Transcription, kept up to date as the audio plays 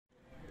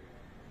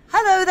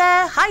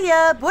there,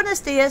 hiya, buenos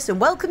dias and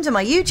welcome to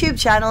my YouTube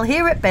channel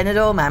here at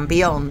Benidorm and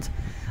beyond.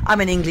 I'm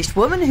an English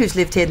woman who's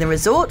lived here in the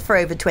resort for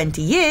over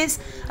 20 years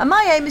and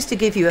my aim is to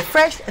give you a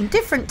fresh and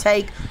different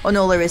take on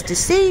all there is to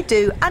see,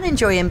 do and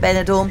enjoy in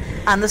Benidorm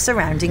and the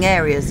surrounding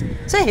areas.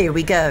 So here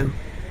we go.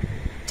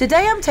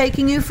 Today I'm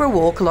taking you for a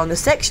walk along a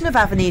section of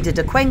Avenida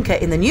de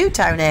Cuenca in the New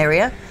Town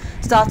area,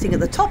 starting at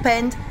the top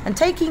end and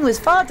taking you as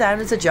far down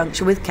as the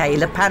junction with Calle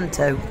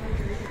Lepanto.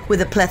 With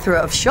a plethora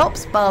of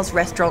shops, bars,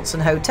 restaurants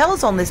and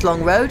hotels on this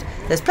long road,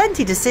 there's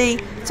plenty to see,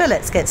 so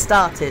let's get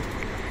started.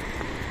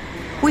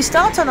 We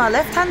start on our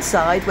left hand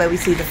side where we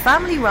see the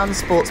family run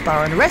sports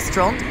bar and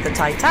restaurant, the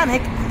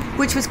Titanic,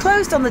 which was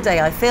closed on the day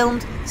I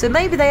filmed, so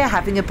maybe they are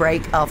having a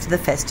break after the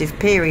festive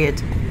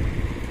period.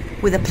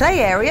 With a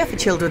play area for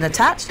children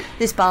attached,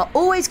 this bar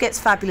always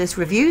gets fabulous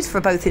reviews for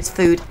both its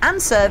food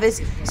and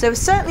service, so it's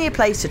certainly a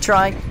place to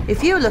try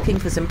if you're looking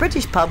for some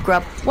British pub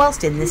grub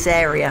whilst in this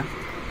area.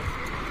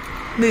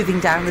 Moving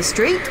down the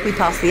street, we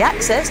pass the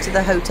access to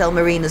the Hotel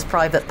Marina's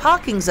private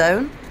parking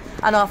zone,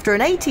 and after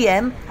an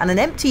ATM and an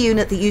empty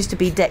unit that used to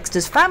be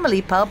Dexter's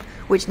family pub,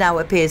 which now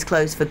appears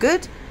closed for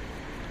good,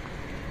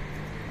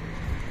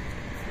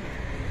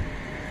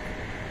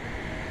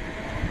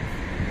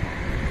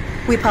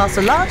 we pass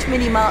a large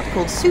mini-mart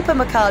called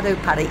Supermercado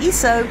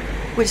Paraíso,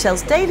 which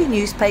sells daily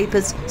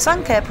newspapers,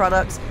 sun care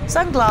products,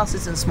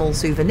 sunglasses and small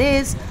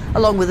souvenirs,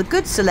 along with a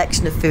good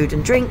selection of food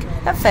and drink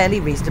at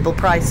fairly reasonable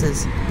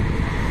prices.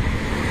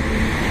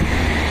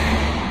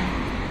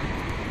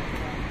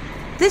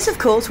 This of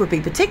course would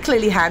be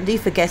particularly handy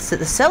for guests at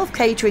the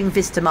self-catering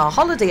Vistamar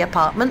holiday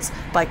apartments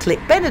by Click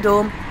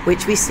Benidorm,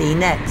 which we see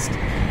next.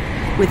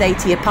 With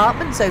 80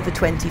 apartments over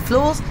 20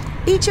 floors,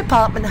 each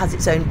apartment has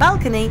its own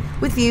balcony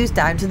with views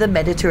down to the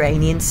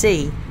Mediterranean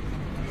Sea.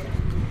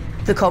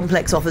 The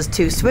complex offers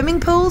 2 swimming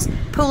pools,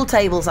 pool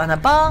tables and a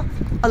bar,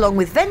 along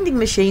with vending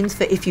machines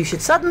for if you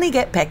should suddenly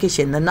get peckish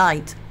in the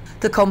night.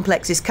 The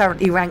complex is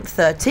currently ranked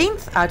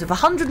 13th out of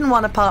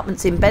 101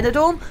 apartments in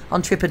Benidorm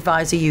on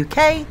TripAdvisor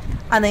UK,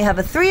 and they have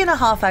a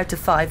 3.5 out of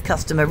 5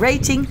 customer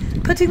rating,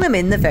 putting them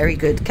in the very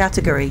good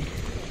category.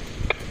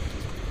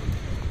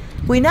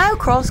 We now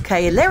cross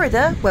Calle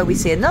Lerida, where we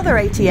see another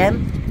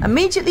ATM,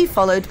 immediately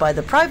followed by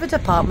the private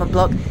apartment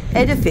block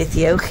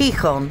Edificio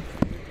Gijón.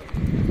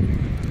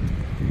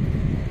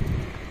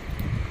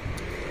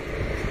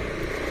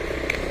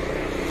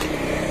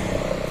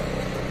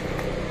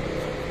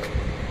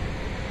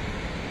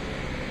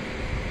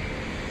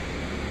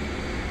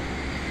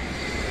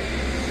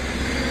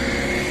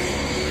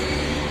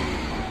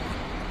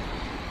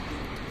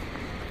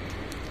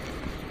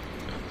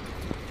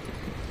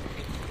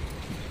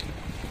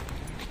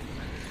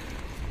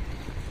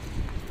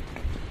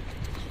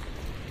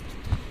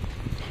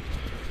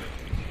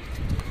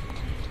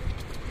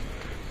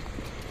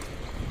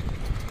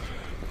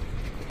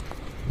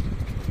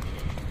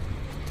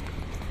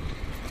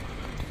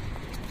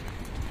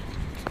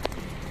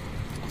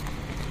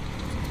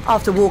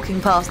 After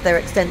walking past their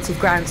extensive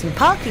grounds and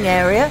parking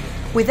area,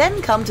 we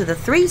then come to the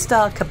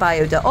 3-star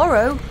Caballo de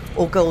Oro,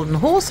 or Golden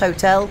Horse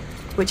Hotel,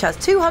 which has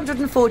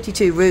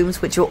 242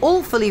 rooms which were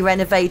all fully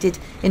renovated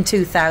in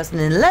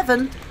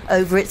 2011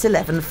 over its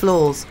 11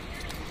 floors.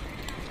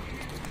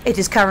 It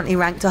is currently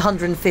ranked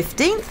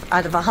 115th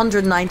out of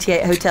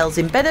 198 hotels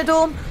in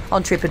Benidorm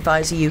on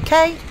TripAdvisor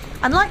UK,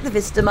 and like the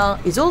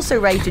Vistamar, is also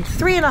rated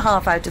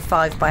 3.5 out of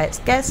 5 by its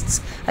guests,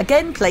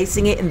 again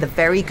placing it in the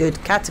very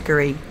good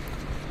category.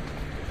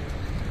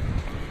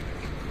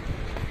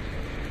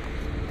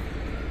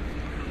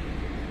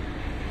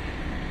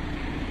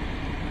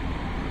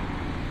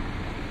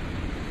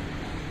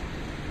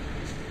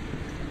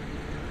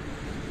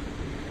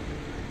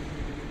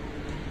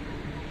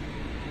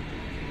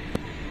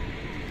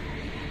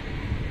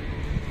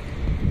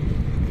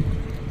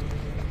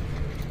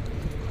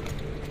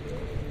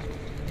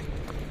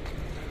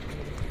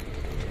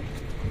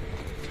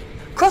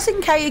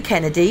 Crossing Calle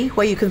Kennedy,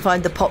 where you can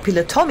find the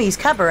popular Tommy's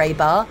Cabaret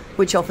Bar,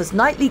 which offers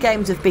nightly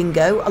games of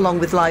bingo along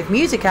with live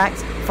music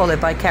acts, followed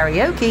by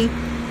karaoke,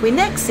 we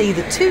next see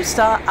the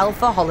 2-star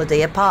Alpha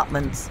Holiday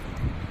Apartments.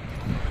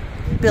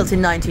 Built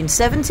in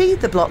 1970,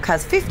 the block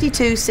has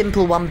 52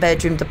 simple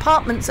one-bedroomed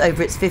apartments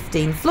over its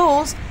 15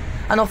 floors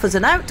and offers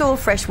an outdoor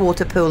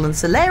freshwater pool and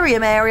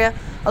solarium area,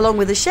 along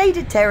with a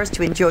shaded terrace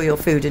to enjoy your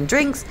food and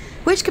drinks,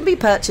 which can be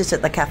purchased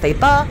at the cafe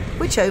bar,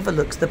 which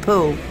overlooks the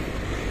pool.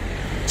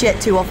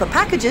 Jet2 offer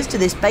packages to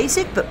this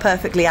basic but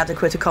perfectly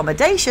adequate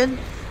accommodation,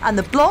 and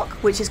the block,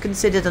 which is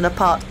considered an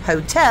apart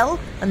hotel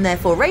and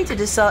therefore rated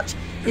as such,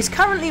 is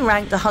currently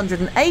ranked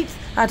 108th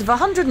out of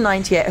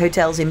 198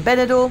 hotels in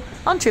Benidorm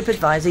on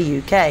TripAdvisor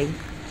UK.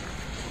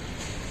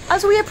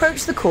 As we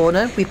approach the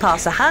corner, we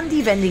pass a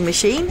handy vending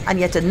machine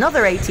and yet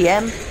another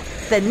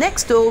ATM. Then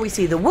next door we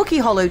see the Wooky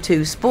Hollow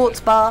 2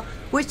 sports bar,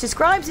 which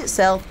describes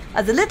itself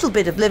as a little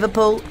bit of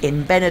Liverpool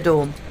in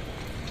Benidorm.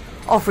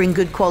 Offering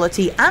good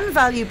quality and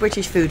value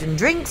British food and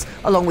drinks,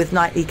 along with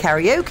nightly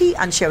karaoke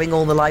and showing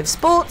all the live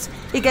sports,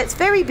 it gets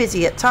very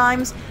busy at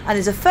times and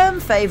is a firm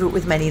favourite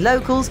with many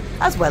locals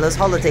as well as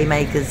holiday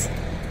makers.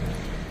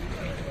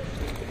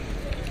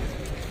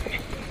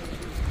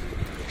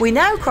 We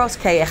now cross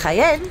Calle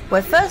Jaén,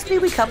 where firstly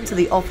we come to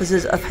the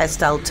offices of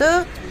Hotel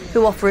Perla,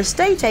 who offer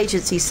estate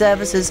agency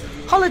services,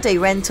 holiday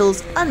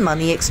rentals and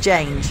money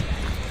exchange.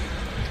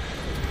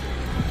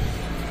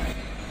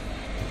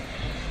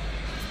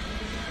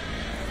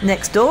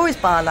 Next door is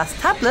Bar Las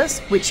Tablas,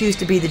 which used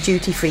to be the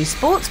duty-free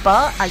sports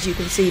bar, as you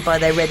can see by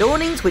their red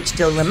awnings which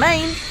still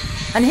remain,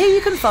 and here you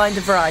can find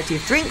a variety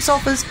of drinks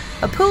offers,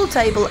 a pool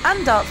table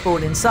and darts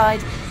board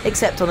inside,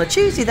 except on a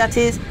Tuesday that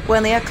is,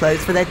 when they are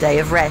closed for their day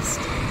of rest.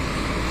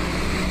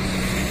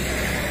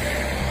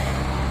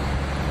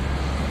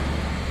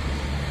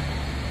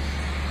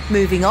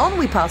 Moving on,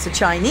 we pass a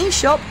Chinese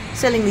shop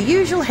selling the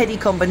usual heady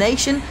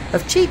combination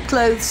of cheap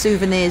clothes,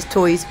 souvenirs,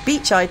 toys,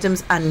 beach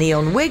items and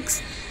neon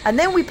wigs, and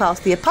then we pass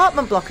the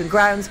apartment block and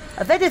grounds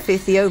of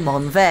Edificio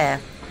Monver.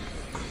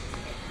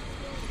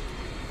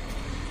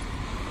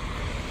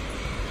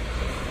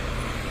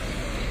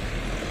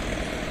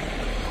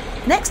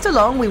 Next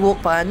along we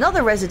walk by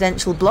another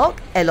residential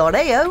block, El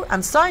Oreo,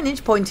 and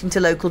signage pointing to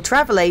local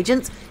travel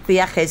agents,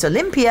 Viajes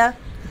Olympia,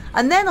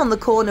 and then on the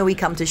corner we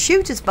come to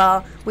Shooter's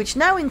Bar, which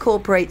now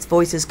incorporates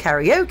Voices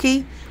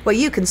Karaoke, where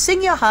you can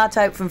sing your heart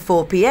out from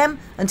 4 p.m.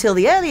 until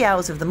the early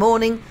hours of the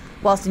morning,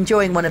 whilst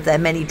enjoying one of their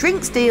many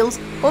drinks deals,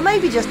 or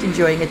maybe just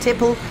enjoying a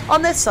tipple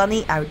on their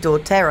sunny outdoor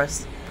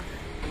terrace.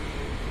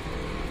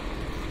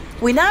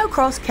 We now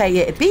cross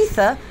Calle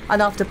Ibiza,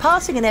 and after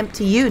passing an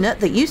empty unit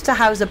that used to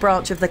house a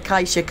branch of the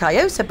Caixa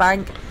Caiosa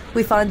Bank,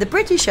 we find the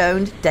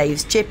British-owned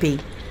Dave's Chippy.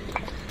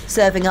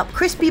 Serving up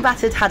crispy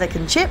battered haddock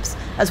and chips,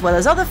 as well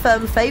as other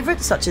firm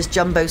favourites such as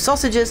jumbo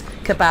sausages,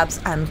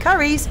 kebabs and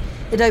curries,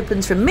 it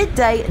opens from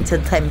midday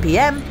until 10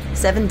 p.m,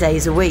 7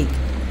 days a week.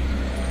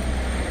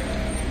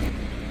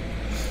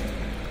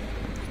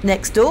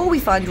 Next door we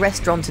find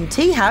restaurant and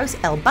tea house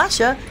El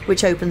Basha,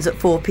 which opens at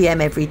 4 p.m.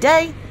 every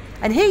day,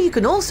 and here you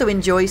can also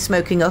enjoy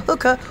smoking a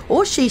hookah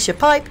or shisha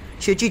pipe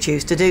should you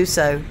choose to do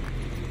so.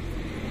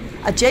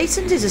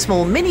 Adjacent is a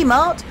small mini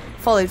mart,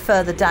 followed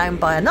further down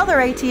by another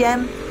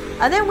ATM,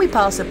 and then we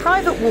pass a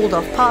private walled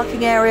off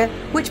parking area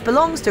which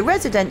belongs to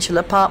residential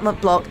apartment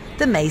block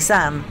the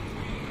Maysan.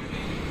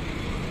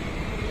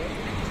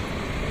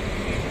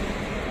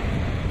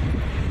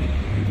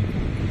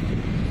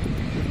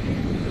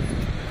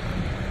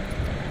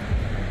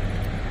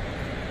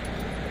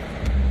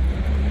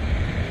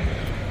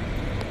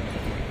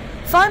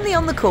 Finally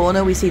on the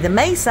corner we see the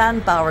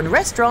Maysan Bar and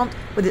Restaurant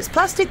with its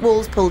plastic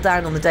walls pulled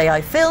down on the day I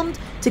filmed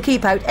to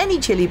keep out any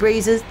chilly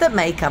breezes that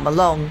may come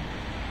along.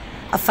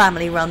 A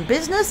family run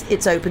business,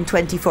 it's open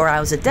 24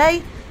 hours a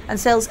day and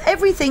sells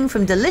everything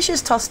from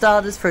delicious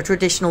tostadas for a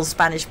traditional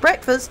Spanish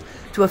breakfast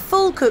to a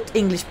full cooked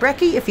English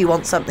brekkie if you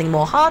want something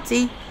more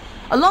hearty,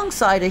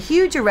 alongside a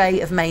huge array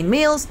of main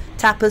meals,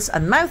 tapas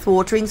and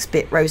mouth-watering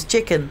spit roast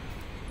chicken.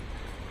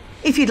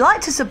 If you'd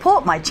like to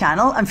support my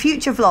channel and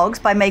future vlogs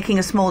by making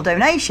a small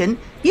donation,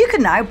 you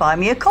can now buy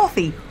me a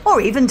coffee, or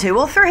even 2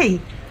 or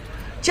 3.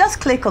 Just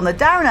click on the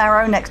down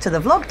arrow next to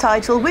the vlog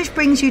title, which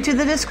brings you to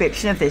the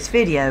description of this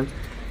video.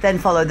 Then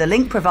follow the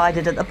link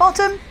provided at the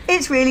bottom.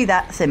 It's really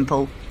that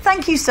simple.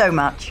 Thank you so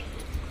much.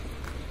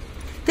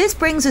 This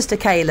brings us to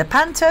Calle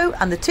Lepanto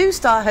and the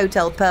 2-star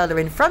Hotel Perla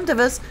in front of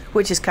us,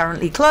 which is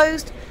currently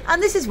closed,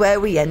 and this is where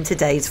we end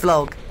today's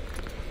vlog.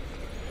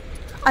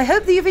 I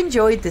hope that you've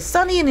enjoyed this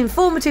sunny and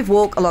informative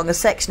walk along a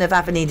section of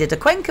Avenida de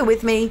Cuenca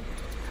with me,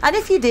 and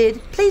if you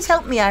did, please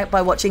help me out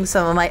by watching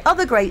some of my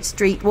other great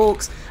street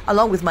walks,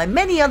 along with my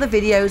many other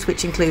videos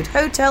which include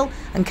hotel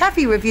and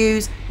cafe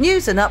reviews,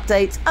 news and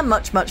updates, and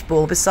much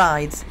more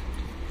besides.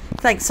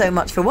 Thanks so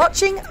much for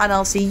watching, and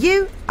I'll see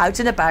you out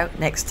and about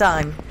next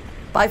time.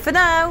 Bye for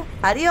now,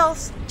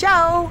 adios,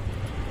 ciao!